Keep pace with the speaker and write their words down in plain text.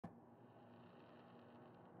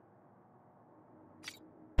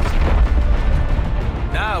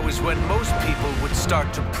when most people would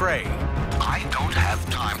start to pray. I don't have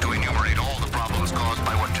time to enumerate all the problems caused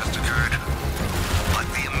by what just occurred. But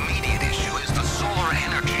the immediate issue is the solar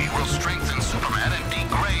energy will strengthen Superman and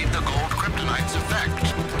degrade the gold kryptonite's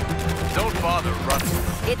effect. Don't bother running.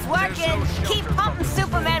 It's working. Keep pumping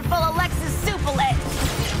Superman full of Lex's Superlet.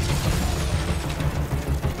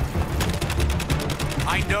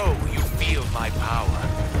 I know you feel my power.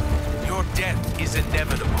 Your death is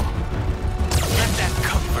inevitable. Let that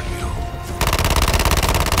comfort you.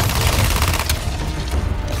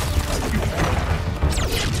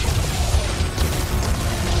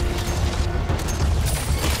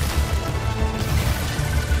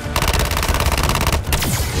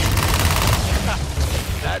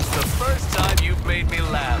 That's the first time you've made me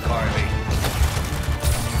laugh, Harley.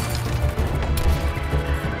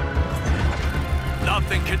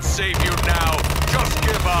 Nothing can save you now. Just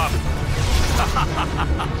give up.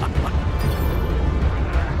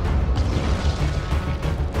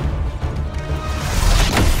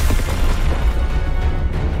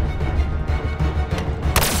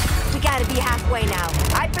 We gotta be halfway now.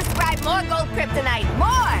 I prescribe more gold kryptonite.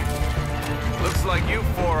 More! Looks like you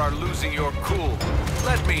four are losing your cool.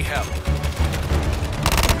 Let me help.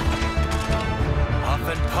 Huff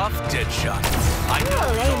and puff, Deadshot. I know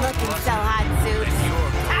Ooh, ain't looking so hot, Suits. and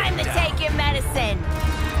you're Time to down. take your medicine.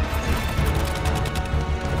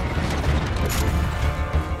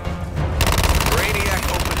 Brainiac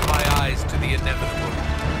opened my eyes to the inevitable.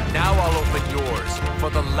 Now I'll open yours for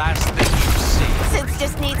the last thing you see. Suits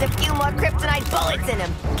just needs a few more kryptonite bullets in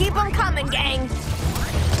him. Keep them coming, gang.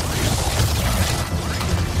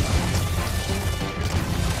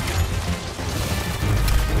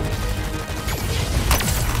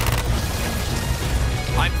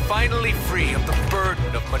 I'm finally free of the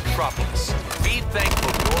burden of Metropolis. Be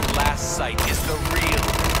thankful your last sight is the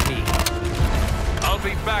real me. I'll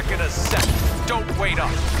be back in a sec. Don't wait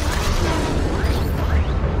up.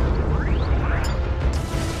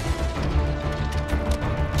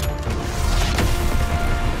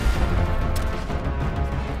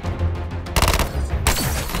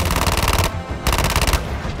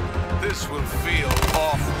 This will feel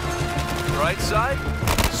awful. Right side?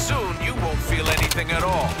 Soon you won't feel anything at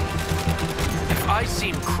all. If I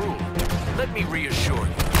seem cruel, let me reassure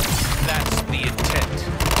you. That's the intent.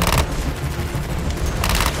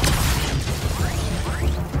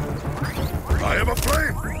 I have a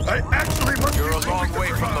flame! I actually must You're be a long leaving way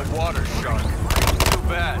the from garage. the water, Shark. Too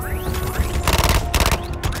bad.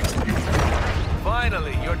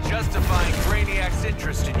 Finally, you're justifying Brainiac's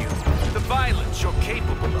interest in you. The violence you're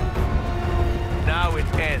capable of. Now it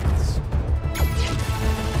ends.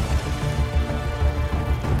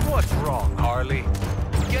 What's wrong, Harley?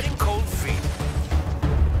 Getting cold feet?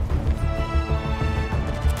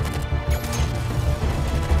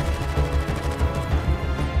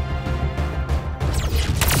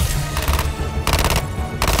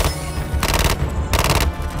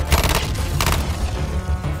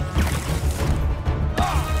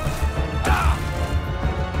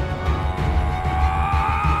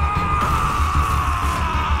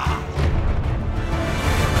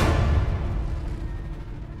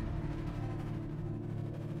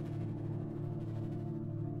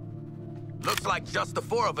 Looks like just the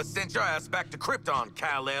four of us sent your ass back to Krypton,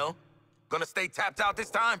 Kal-El. Gonna stay tapped out this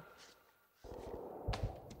time?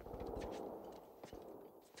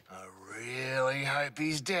 I really hope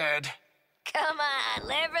he's dead. Come on,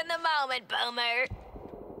 live in the moment, Boomer.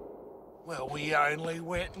 Well, we only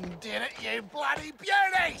went and did it, you bloody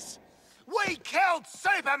beauties! We killed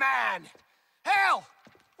Superman! Hell,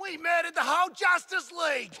 we murdered the whole Justice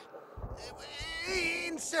League!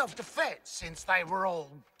 In self-defense, since they were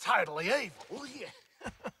all totally evil, yeah.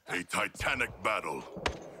 A titanic battle.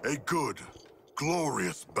 A good,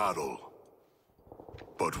 glorious battle.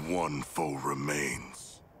 But one foe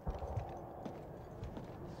remains.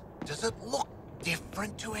 Does it look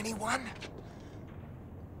different to anyone?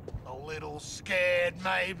 A little scared,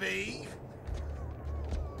 maybe?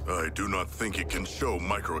 I do not think it can show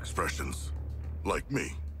micro-expressions. Like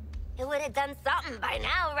me. It would have done something by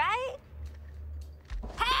now, right?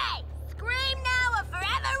 Hey! Scream now or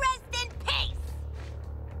forever rest in peace!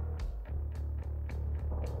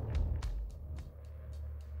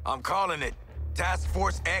 I'm calling it Task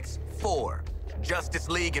Force X-4. Justice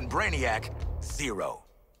League and Brainiac, 0.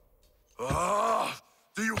 Ah!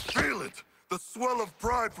 Do you feel it? The swell of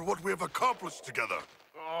pride for what we have accomplished together.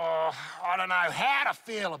 Oh, I don't know how to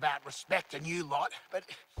feel about respecting you lot, but...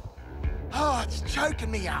 Oh, it's choking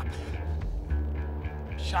me up.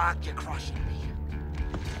 Shark, you're crushing me.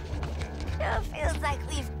 Sure feels like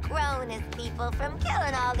we've grown as people from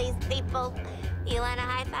killing all these people. You want a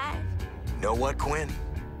high five? Know what, Quinn?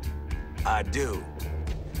 I do.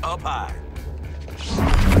 Up high.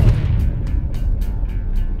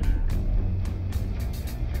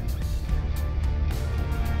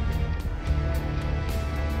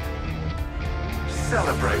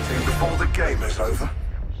 Celebrating before the game is over?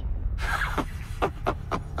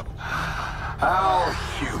 How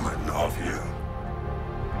human of you.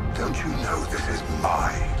 Don't you know this is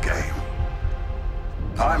my game?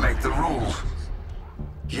 I make the rules.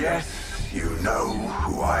 Yes, you know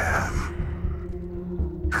who I am.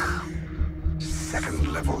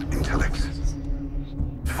 Second-level intellect.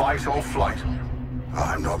 Fight or flight.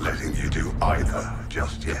 I'm not letting you do either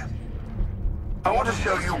just yet. I want to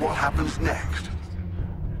show you what happens next.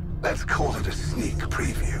 Let's call it a sneak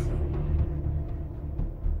preview.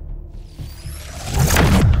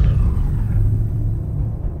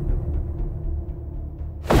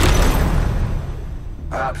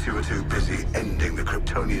 Perhaps you were too busy ending the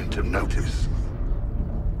Kryptonian to notice.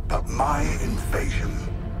 But my invasion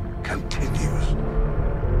continues.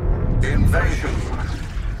 The invasion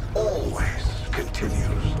always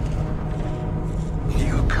continues.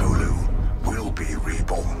 New Colu will be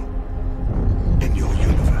reborn. In your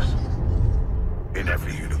universe. In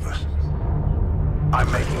every universe.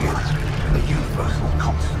 I'm making it a universal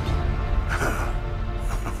constant.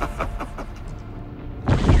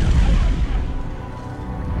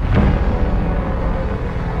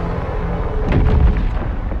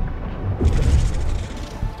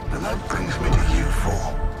 And that brings me to you four.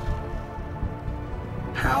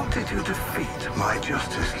 How did you defeat my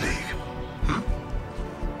Justice League?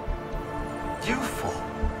 You four.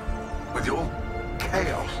 With your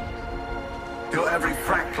chaos. Your every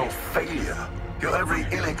fractal failure. Your every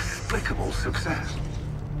inexplicable success.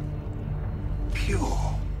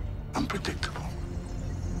 Pure. Unpredictable.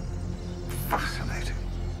 Fascinating.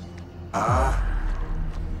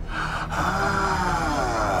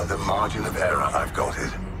 The margin of error, I've got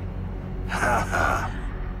it.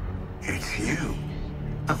 It's you.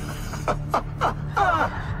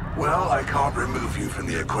 Well, I can't remove you from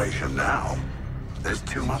the equation now. There's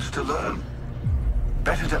too much to learn.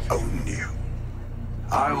 Better to own you.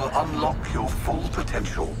 I will unlock your full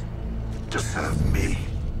potential to serve me.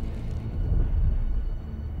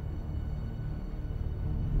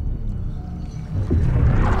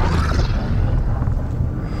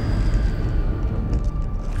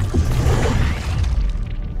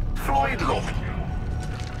 Floyd Law.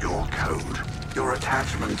 Your code, your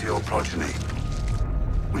attachment to your progeny.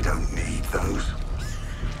 We don't need those.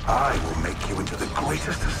 I will make you into the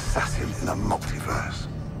greatest assassin in the multiverse.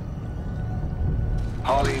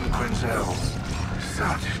 Harleen Quinzel,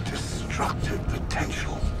 such destructive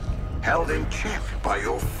potential, held in check by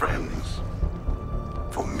your friends.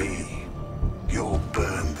 For me, you'll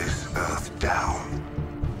burn this Earth down.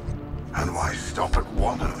 And why stop at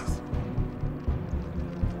one Earth?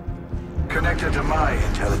 Connected to my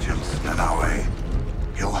intelligence, Nanaue,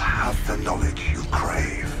 you'll have the knowledge you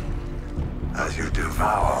crave. As you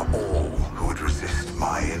devour all who would resist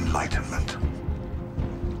my enlightenment.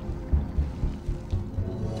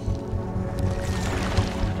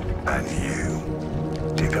 And you,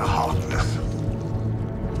 Digger Harkness,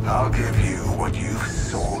 I'll give you what you've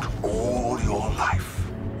sought all your life.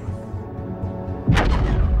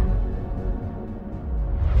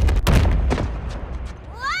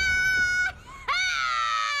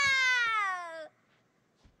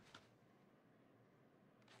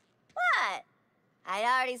 What? I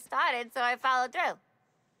already started, so I followed through.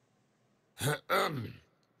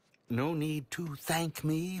 No need to thank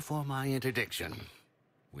me for my interdiction.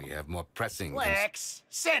 We have more pressing... Lex,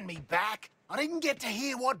 send me back. I didn't get to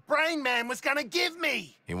hear what Brain Man was gonna give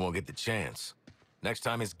me. He won't get the chance. Next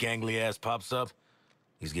time his gangly ass pops up,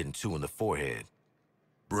 he's getting 2 in the forehead.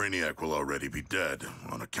 Brainiac will already be dead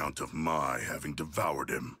on account of my having devoured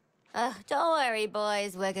him. Don't worry,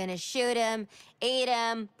 boys. We're gonna shoot him, eat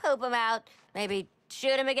him, poop him out, maybe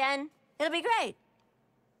shoot him again. It'll be great.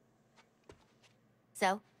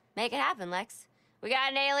 So, make it happen, Lex. We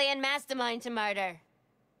got an alien mastermind to murder.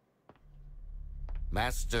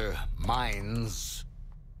 Master minds.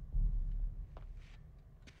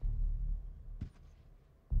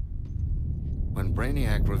 When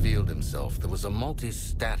Brainiac revealed himself, there was a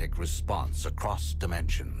multi-static response across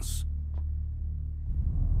dimensions.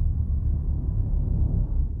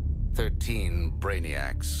 13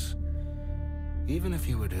 Brainiacs. Even if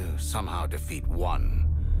you were to somehow defeat one,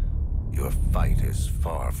 your fight is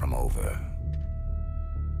far from over.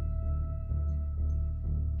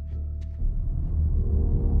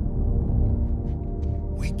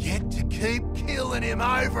 We get to keep killing him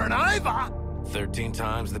over and over. 13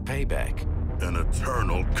 times the payback. An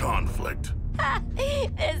eternal conflict.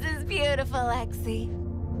 This is beautiful, Lexi.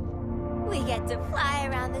 We get to fly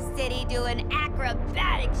around the city doing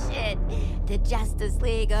acrobatic shit. The Justice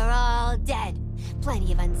League are all dead.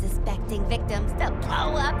 Plenty of unsuspecting victims to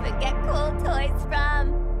blow up and get cool toys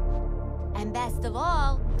from. And best of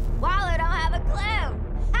all, Waller don't have a clue.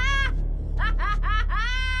 Ha!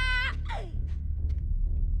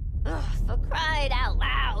 Ugh, for crying out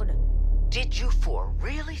loud. Did you four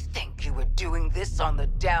really think you were doing this on the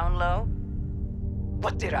down low?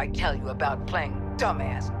 What did I tell you about playing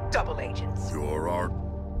dumbass double agents? You're our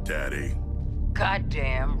daddy.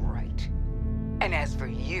 Goddamn right. And as for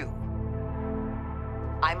you,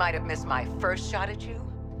 I might have missed my first shot at you,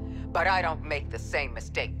 but I don't make the same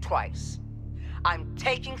mistake twice. I'm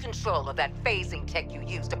taking control of that phasing tech you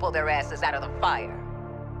used to pull their asses out of the fire.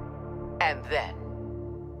 And then,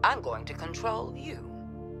 I'm going to control you.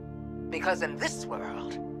 Because in this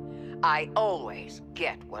world, I always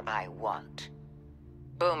get what I want.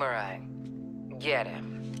 Boomerang, get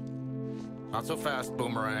him. Not so fast,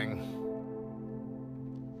 Boomerang.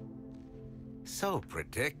 So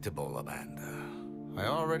predictable, Amanda. I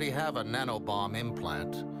already have a nanobomb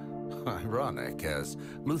implant. Ironic, as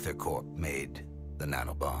Luthor Corp made the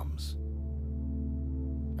nanobombs.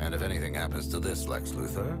 And if anything happens to this Lex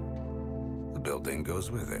Luthor, the building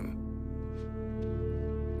goes with him.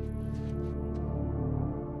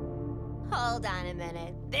 Hold on a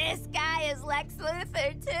minute. This guy is Lex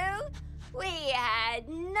Luthor, too? We had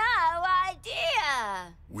no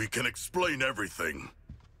idea. We can explain everything.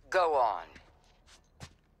 Go on.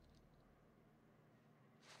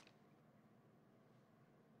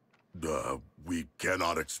 We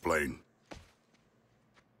cannot explain.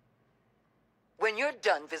 When you're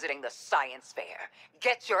done visiting the science fair,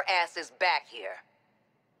 get your asses back here.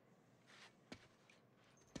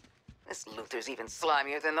 This Luthor's even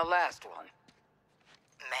slimier than the last one.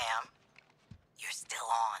 Ma'am, you're still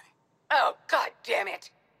on. Oh, God damn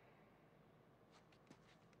it!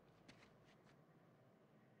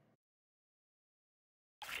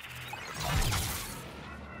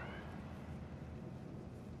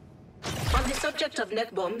 On the subject of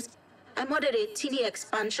net bombs, I modded a teeny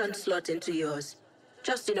expansion slot into yours.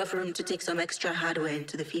 Just enough room to take some extra hardware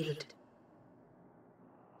into the field.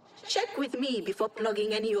 Check with me before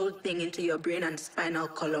plugging any old thing into your brain and spinal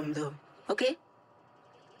column, though. Okay?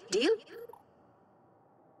 Deal?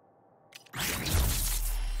 Ooh,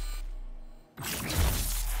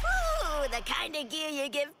 the kind of gear you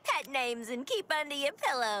give pet names and keep under your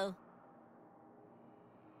pillow.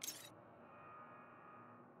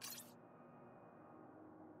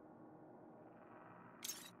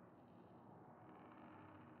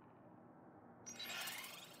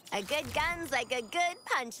 A good gun's like a good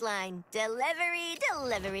punchline. Delivery,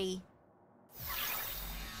 delivery.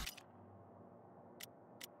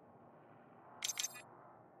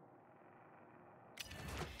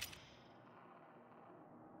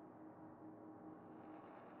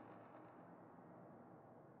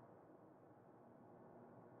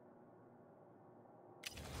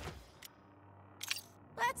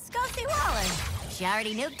 Let's go see Waller. She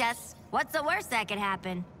already nuked us. What's the worst that could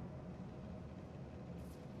happen?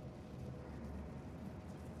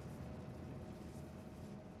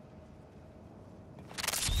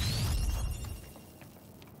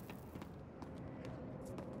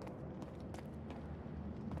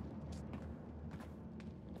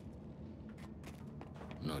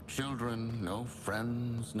 No children, no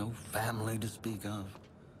friends, no family to speak of.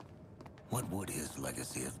 What would his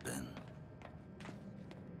legacy have been?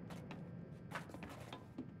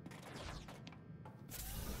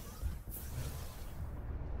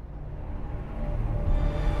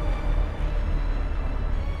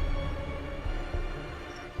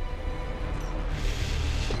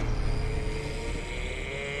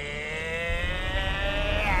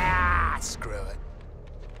 Screw it.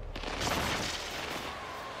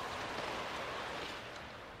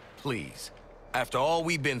 Please. After all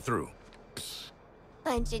we've been through.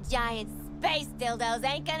 Bunch of giant space dildos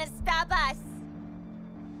ain't gonna stop us.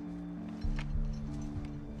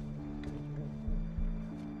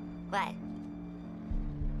 What?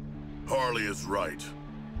 Harley is right.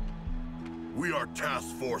 We are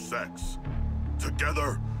Task Force X.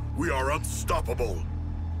 Together, we are unstoppable.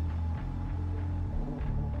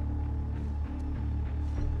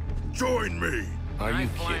 Join me! Are you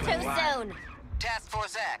kidding? Too soon. Task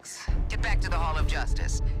Force X, get back to the Hall of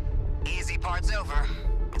Justice. Easy part's over.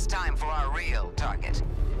 It's time for our real target.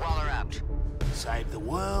 Waller out. Save the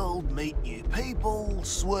world, meet new people,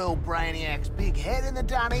 swirl Brainiac's big head in the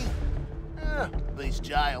dunny. Beast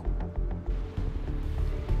jail.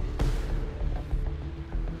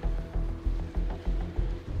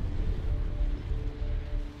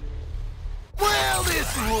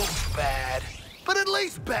 This looks bad. But at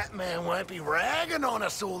least Batman won't be ragging on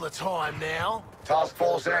us all the time now. Task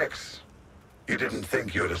Force X. You didn't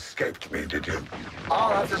think you'd escaped me, did you? I'll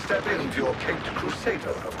have to step in for your Caped Crusader,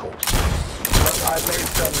 of course. But I've made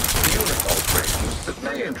some unit alterations that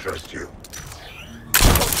may interest you.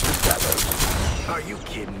 Watch the shadows. Are you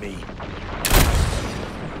kidding me?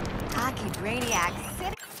 Hockey Brainiac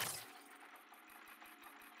City.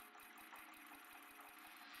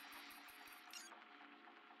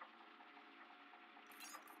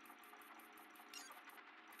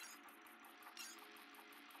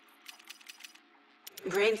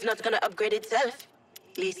 Brain's not gonna upgrade itself.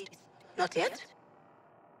 At least, not yet.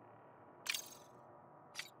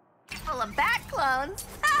 Full of bat clones.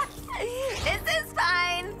 This is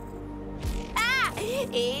fine.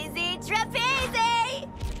 Easy trapeze.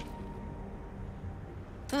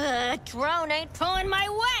 Drone ain't pulling my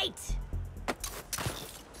weight.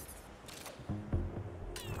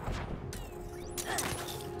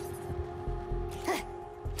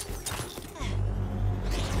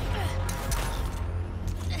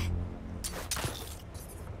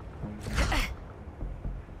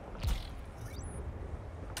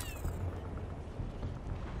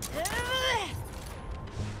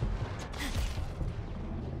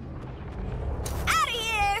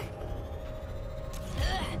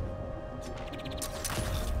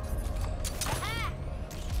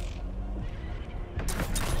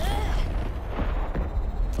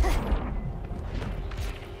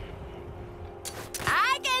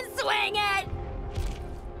 Swing it!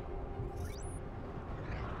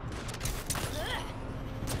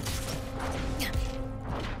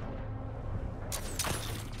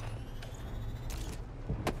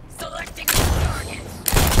 Selecting target.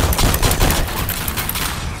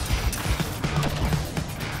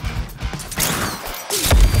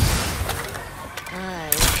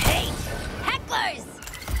 I hate hecklers!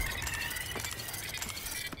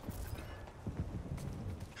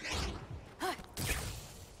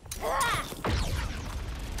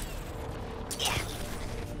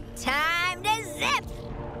 Time to zip!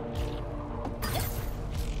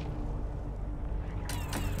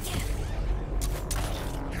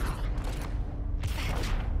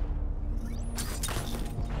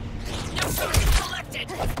 No target selected!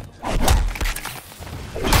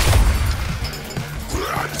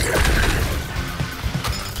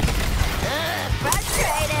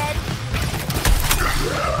 Frustrated!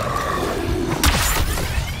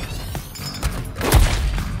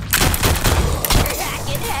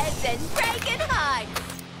 Cracking heads and breaking hearts!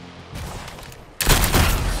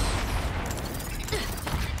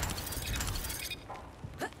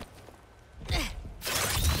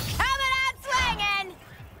 Coming out swinging!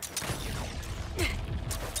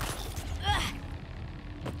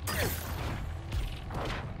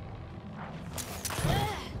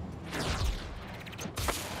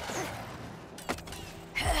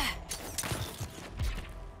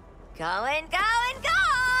 Going, going,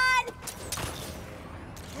 going!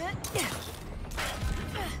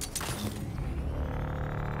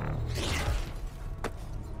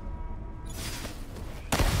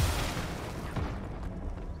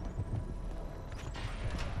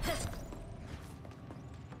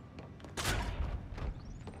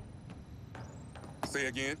 Say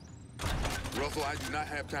again? Russell, I do not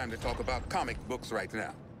have time to talk about comic books right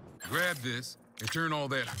now. Grab this and turn all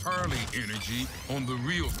that Harley energy on the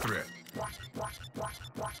real threat.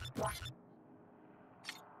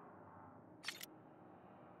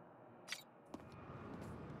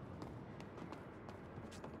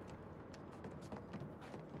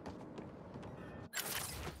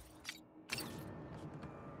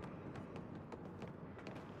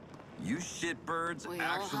 You shitbirds We all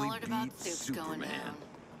actually hollered about beat soups Superman. going down.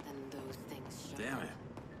 Then those things showed Damn up. it.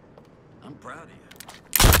 I'm proud of you.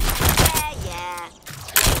 Yeah.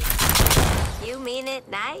 You mean it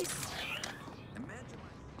nice?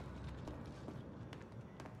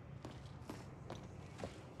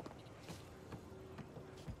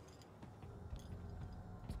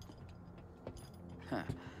 Huh.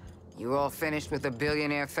 You all finished with the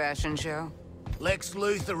billionaire fashion show? Lex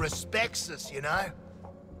Luthor respects us, you know?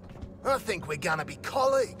 I think we're gonna be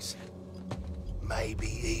colleagues. Maybe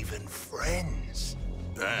even friends.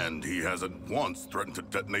 And he hasn't once threatened to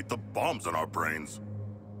detonate the bombs in our brains.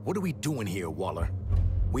 What are we doing here, Waller?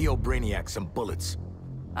 We owe Brainiac some bullets.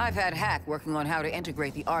 I've had Hack working on how to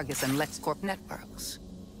integrate the Argus and LexCorp networks.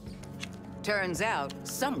 Turns out,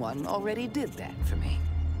 someone already did that for me.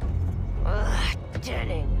 Ugh,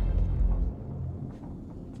 kidding.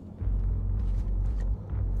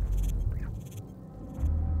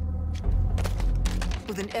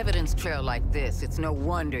 With an evidence trail like this, it's no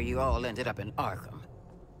wonder you all ended up in Arkham.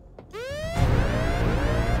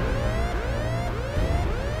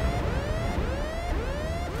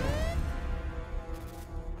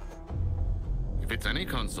 If it's any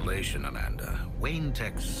consolation, Amanda, Wayne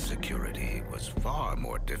Tech's security was far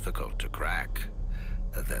more difficult to crack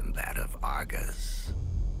than that of Argus.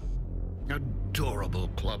 Adorable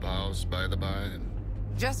clubhouse, by the by.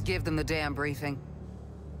 Just give them the damn briefing.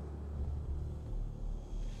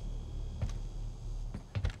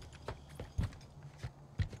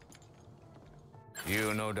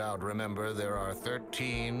 You no doubt remember there are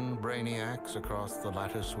 13 Brainiacs across the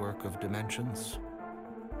latticework of dimensions?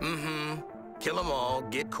 Mm-hmm. Kill them all,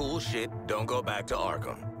 get cool shit, don't go back to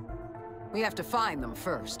Arkham. We have to find them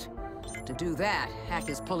first. To do that, Hack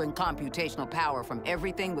is pulling computational power from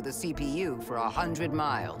everything with a CPU for 100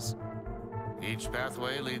 miles. Each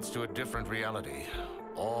pathway leads to a different reality,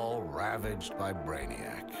 all ravaged by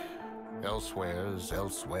Brainiac. Elsewheres,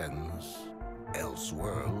 elsewhens,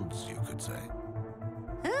 elseworlds, you could say.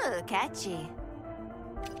 Ooh, catchy.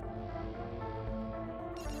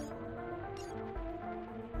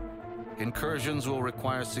 Incursions will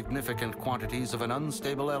require significant quantities of an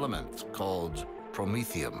unstable element called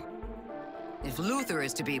promethium. If Luthor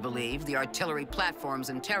is to be believed, the artillery platforms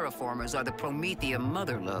and terraformers are the promethium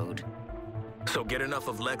motherlode. So get enough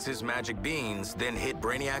of Lex's magic beans, then hit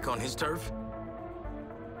Brainiac on his turf?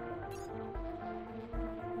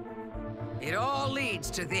 It all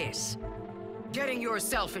leads to this. Getting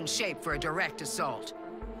yourself in shape for a direct assault.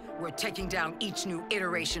 We're taking down each new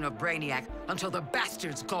iteration of Brainiac until the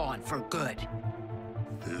bastard's gone for good.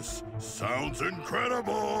 This sounds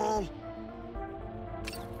incredible!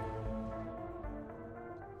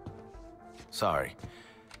 Sorry.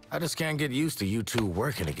 I just can't get used to you two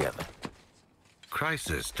working together.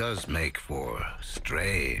 Crisis does make for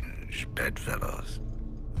strange bedfellows.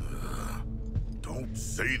 Don't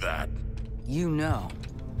say that. You know,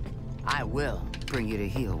 I will bring you to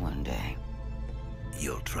heel one day.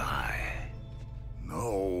 You'll try.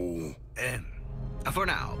 No. And for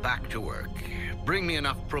now, back to work. Bring me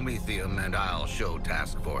enough promethium and I'll show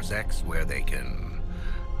Task Force X where they can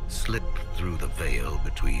slip through the veil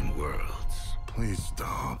between worlds. Please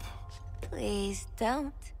stop. Please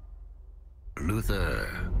don't. Luthor,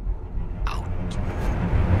 out.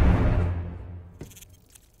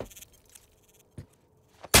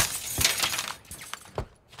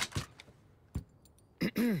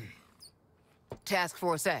 Task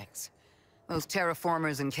Force X. Those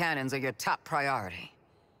terraformers and cannons are your top priority.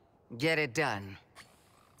 Get it done.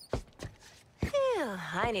 Phew,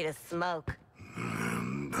 I need a smoke.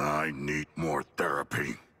 And I need more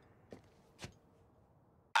therapy.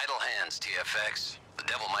 Idle hands, TFX. The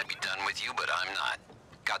devil might be done with you, but I'm not.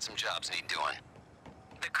 Got some jobs need doing.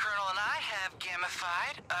 The Colonel and I have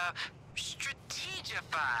gamified,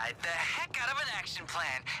 strategified the heck out of an action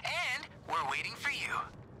plan, and we're waiting for you.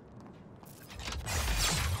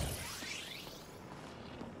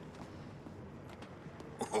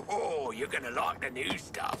 Oh, you're gonna like the new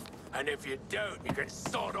stuff. And if you don't, you can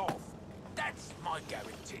sod off. That's my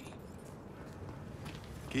guarantee.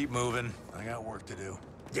 Keep moving. I got work to do.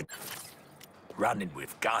 Running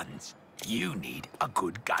with guns, you need a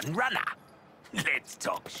good gun runner. Let's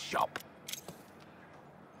talk shop.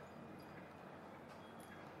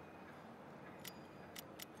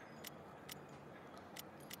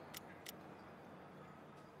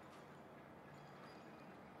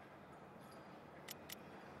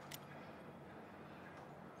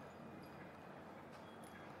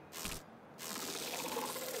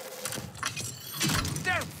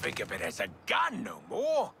 Don't think of it as a gun no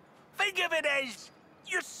more. Think of it as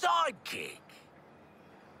your sidekick.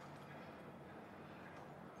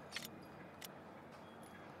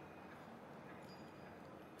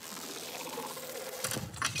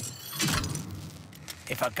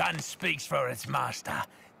 If a gun speaks for its master,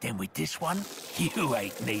 then with this one, you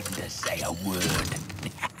ain't needing to say a word.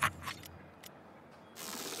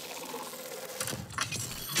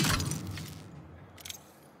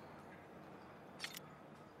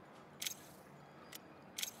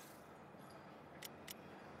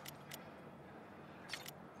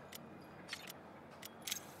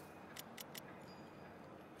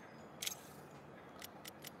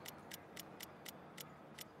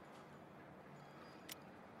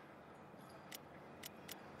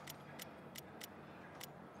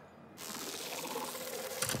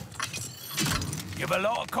 You've a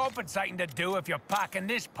lot of compensating to do if you're packing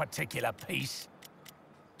this particular piece.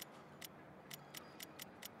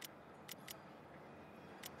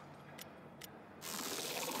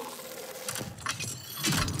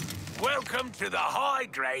 Welcome to the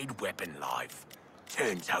high-grade weapon life.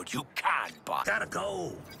 Turns out you can buy. Gotta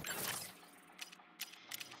go.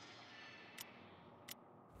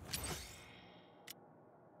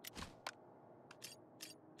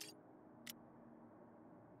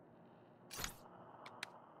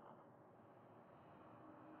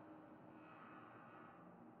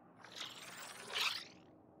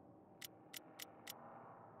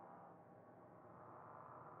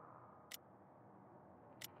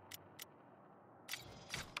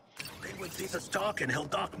 sees us talking, he'll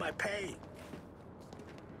dock my pay.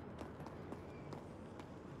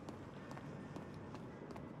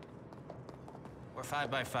 We're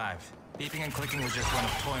 5x5. Beeping and clicking was just one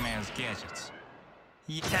of Toyman's gadgets.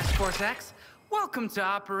 Task Force X, welcome to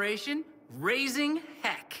Operation Raising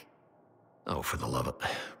Heck. Oh, for the love of...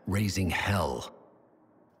 Raising hell.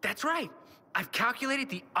 That's right. I've calculated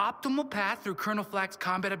the optimal path through Colonel Flack's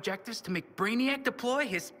combat objectives to make Brainiac deploy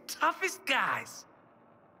his toughest guys.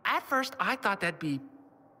 At first, I thought that'd be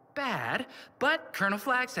bad, but Colonel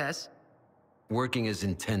Flack says... Working as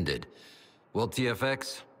intended. Well,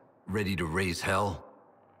 TFX, ready to raise hell?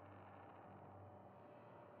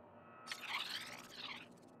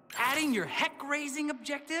 Adding your heck-raising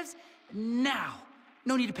objectives? Now!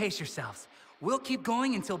 No need to pace yourselves. We'll keep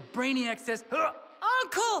going until Brainiac says,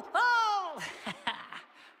 Uncle! Oh!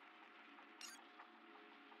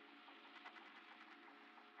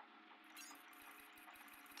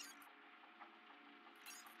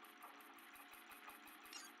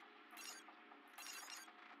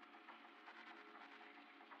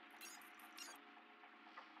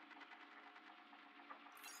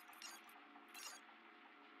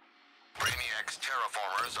 Brainiac's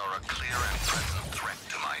terraformers are a clear and present threat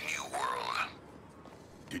to my new world.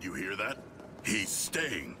 Did you hear that? He's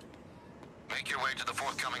staying. Make your way to the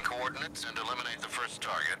forthcoming coordinates and eliminate the first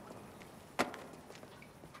target.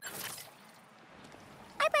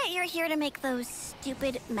 I bet you're here to make those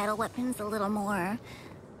stupid metal weapons a little more...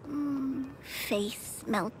 face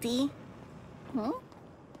melty. Hmm?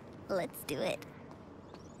 Let's do it.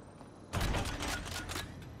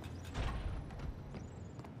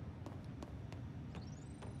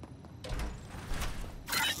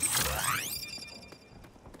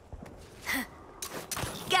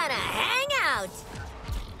 Gonna hang out!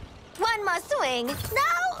 One more swing.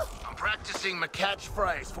 No! I'm practicing my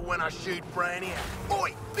catchphrase for when I shoot Brainiac.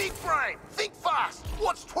 Oi, big brain, think fast.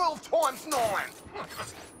 What's 12 times 9?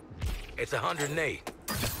 It's 108.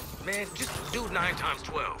 Man, just do 9 times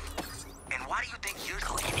 12. And why do you think you're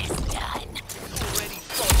When it's done. Already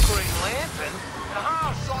shot Green Lantern.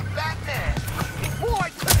 Aha, shot Batman. Why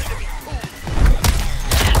couldn't it be cool?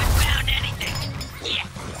 haven't found anything? Yeah.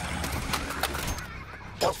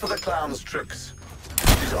 What's for the clown's tricks?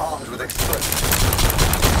 He's armed with explosives.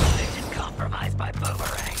 Mission compromised by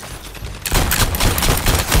Boomerang.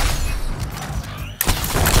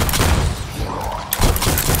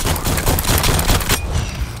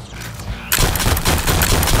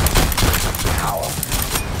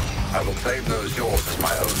 I will claim those yours as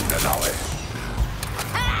my own, Denali.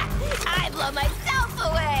 I blow myself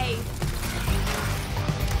away!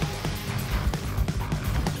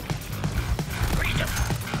 Ta-da!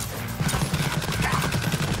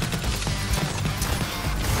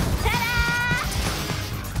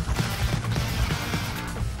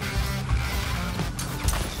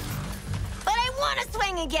 But I want to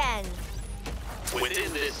swing again!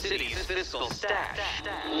 Within this city's fiscal stash,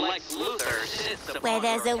 Lex Luthor sits upon Where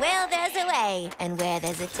there's a will, there's a way. And where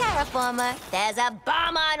there's a terraformer, there's a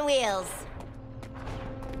bomb on wheels.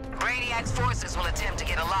 Brainiac's forces will attempt to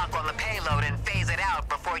get a lock on the payload and phase it out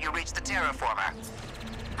before you reach the terraformer.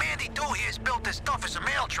 Mandy Doo here's built this stuff as a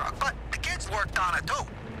mail truck, but the kids worked on it too.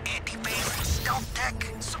 Anti-phase, stealth tech,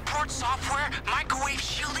 support software, microwave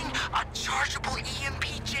shielding, a chargeable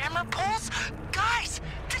EMP jammer pulse. Guys,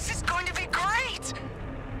 this is going to be great!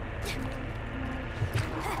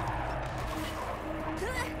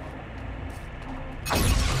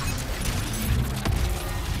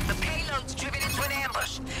 The payload's driven into an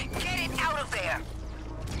ambush. Get it out of there!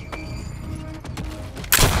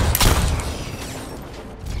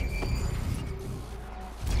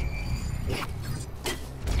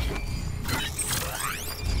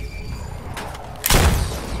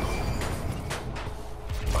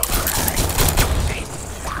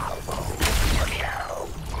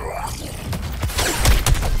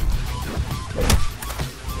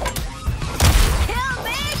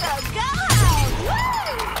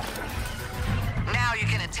 Now you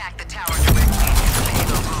can attack the tower directly and get the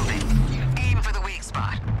payload moving. Aim for the weak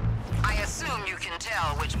spot. I assume you can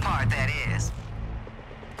tell which part that is.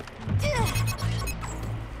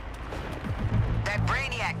 That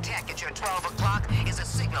Brainiac tech at your 12 o'clock is a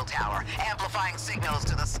signal tower, amplifying signals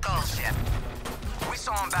to the Skull ship. We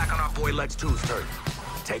saw him back on our boy Lex 2's turret.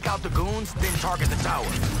 Take out the goons, then target the tower.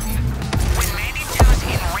 When Mandy Two's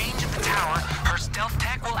in range of the tower, her stealth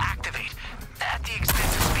tech will activate. At the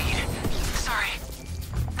expense of speed. Sorry.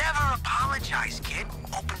 Never apologize, kid.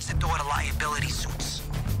 Opens the door to liability suits.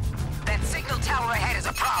 That signal tower ahead is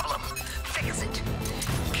a problem. Fix it.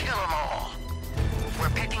 Kill them all. We're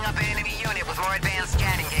picking up an enemy unit with more advanced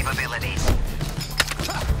scanning capabilities.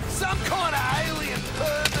 some kind of alien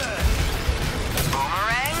pervert.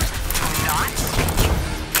 Boomerang? Do not speak.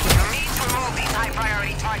 You need to remove these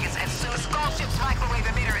high-priority targets as soon as Skullship's microwave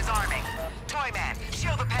emitter is arming. Toyman,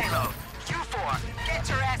 shield the payload. You four, get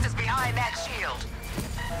your asses behind that shield.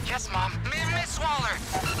 Yes, Mom. Miss Waller.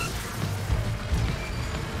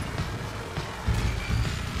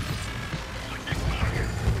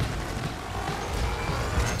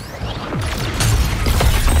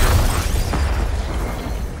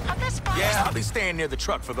 Yeah, I'll be staying near the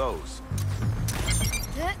truck for those.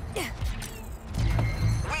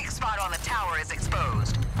 Weak spot on the tower is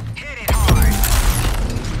exposed. Hit it hard.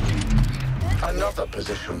 Another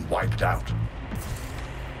position wiped out.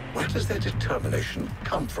 Where does their determination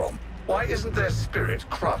come from? Why isn't their spirit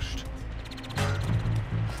crushed?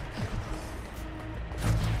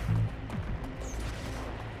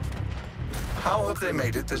 How have they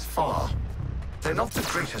made it this far? They're not the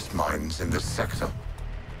greatest minds in this sector.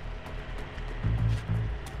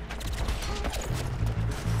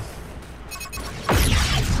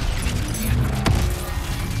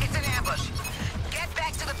 It's an ambush. Get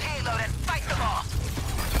back to the payload and fight them off.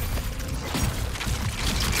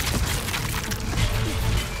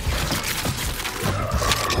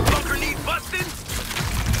 Bunker need busting?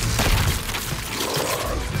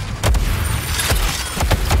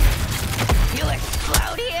 You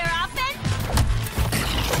explode here often?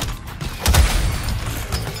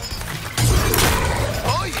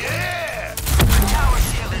 Oh, yeah! Tower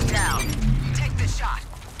shield is down. Take the shot.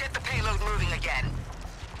 Get the payload moving again.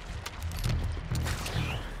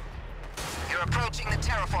 You're approaching the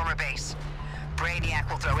terraformer base. Brainiac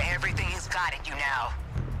will throw everything he's got at you now.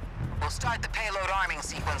 We'll start the payload arming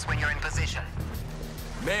sequence when you're in position.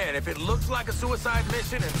 Man, if it looks like a suicide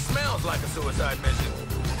mission and smells like a suicide mission,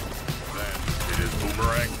 then it is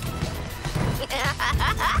Boomerang.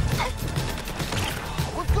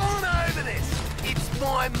 We've gone over this. It's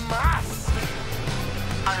my must.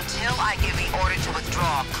 Until I give the order to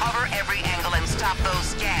withdraw, cover every angle and stop those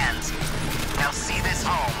scans. Now see this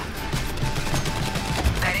home.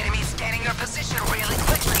 That enemy's scanning your position really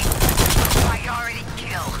quickly. Priority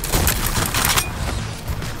kill.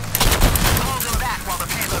 Hold him back while the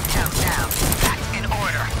payload counts down. Act in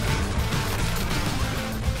order.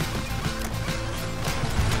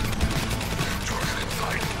 Target in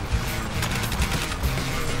sight.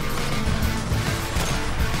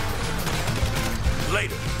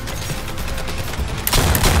 later.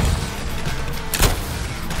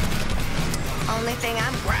 Only thing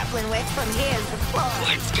I'm grappling with from here is the floor.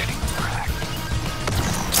 It's getting cracked.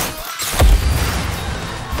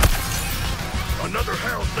 Another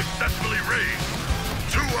Herald successfully raised.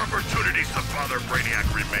 2 opportunities to bother Brainiac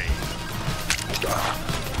remain.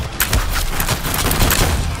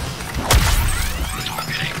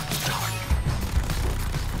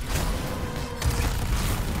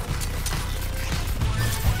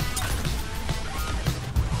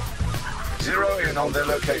 Zero in on their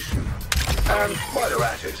location. And while they're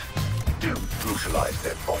at it, do brutalize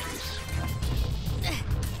their bodies.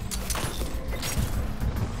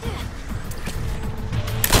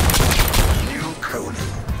 New code.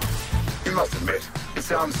 You must admit, it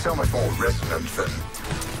sounds so much more resonant than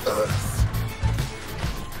Earth.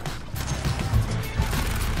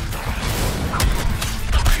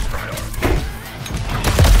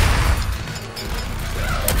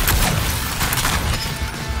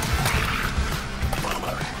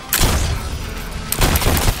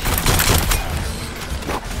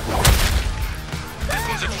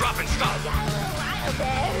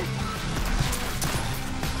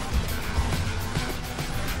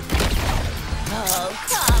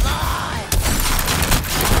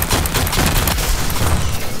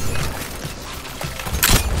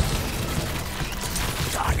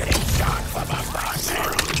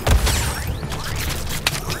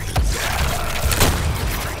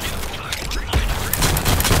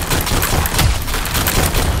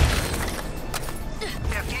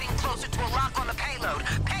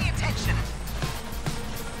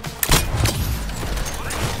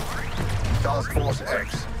 Task Force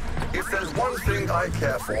X. If there's one thing I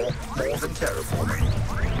care for more than terraforming,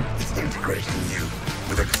 it's integrating you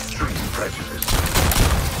with extreme prejudice.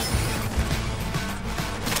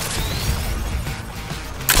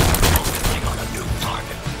 Focusing on a new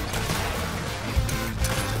target.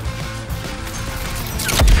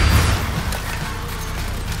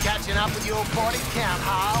 Catching up with your body count,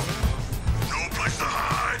 Hal? No place to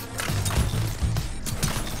hide.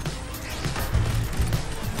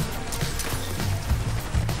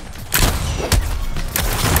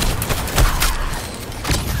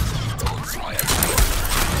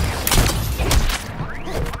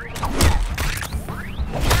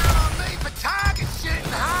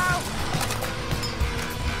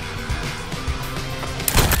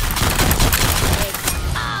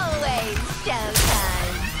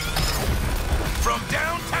 from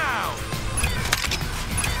downtown!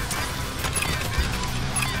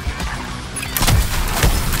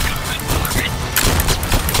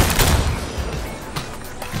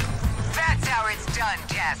 That's how it's done,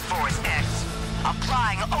 Task Force X.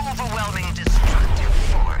 Applying overwhelming destructive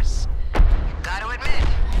force. Gotta admit,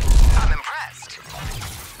 I'm impressed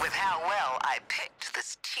with how well I picked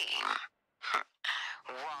this team.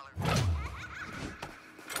 Waller.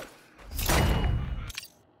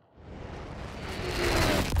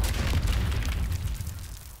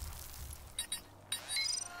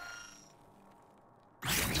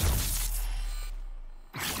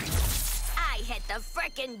 I hit the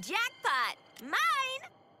frickin' jackpot! Mine!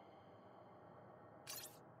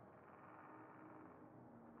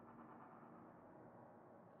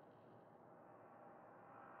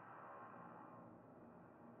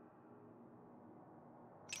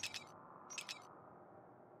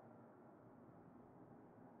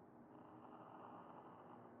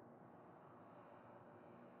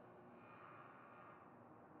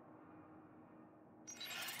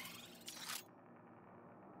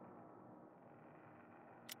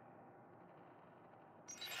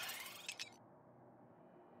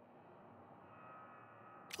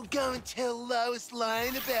 We'll go and tell Lois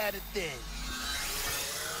Lane about it then.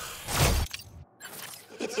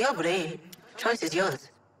 It's your brain. Choice is yours.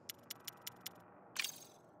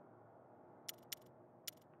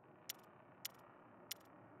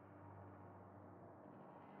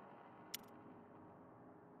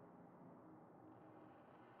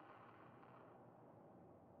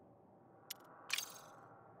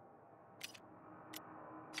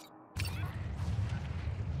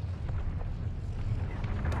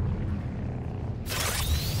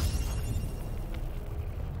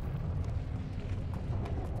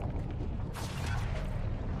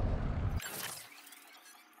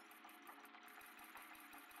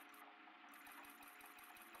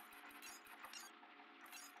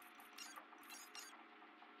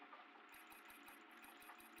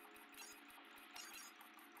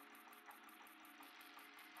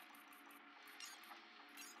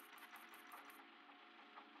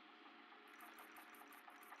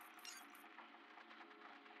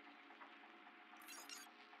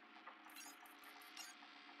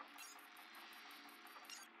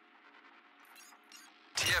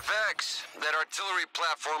 TFX, that artillery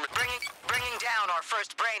platform... Bringing down our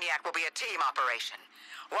first Brainiac will be a team operation.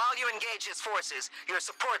 While you engage his forces, your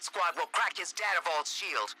support squad will crack his data vault's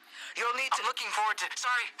shield. You'll need to... I'm looking forward to...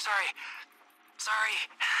 Sorry.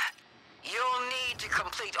 You'll need to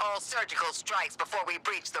complete all surgical strikes before we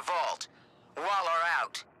breach the vault. Waller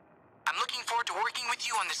out. I'm looking forward to working with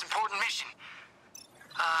you on this important mission.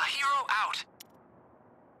 Hero out.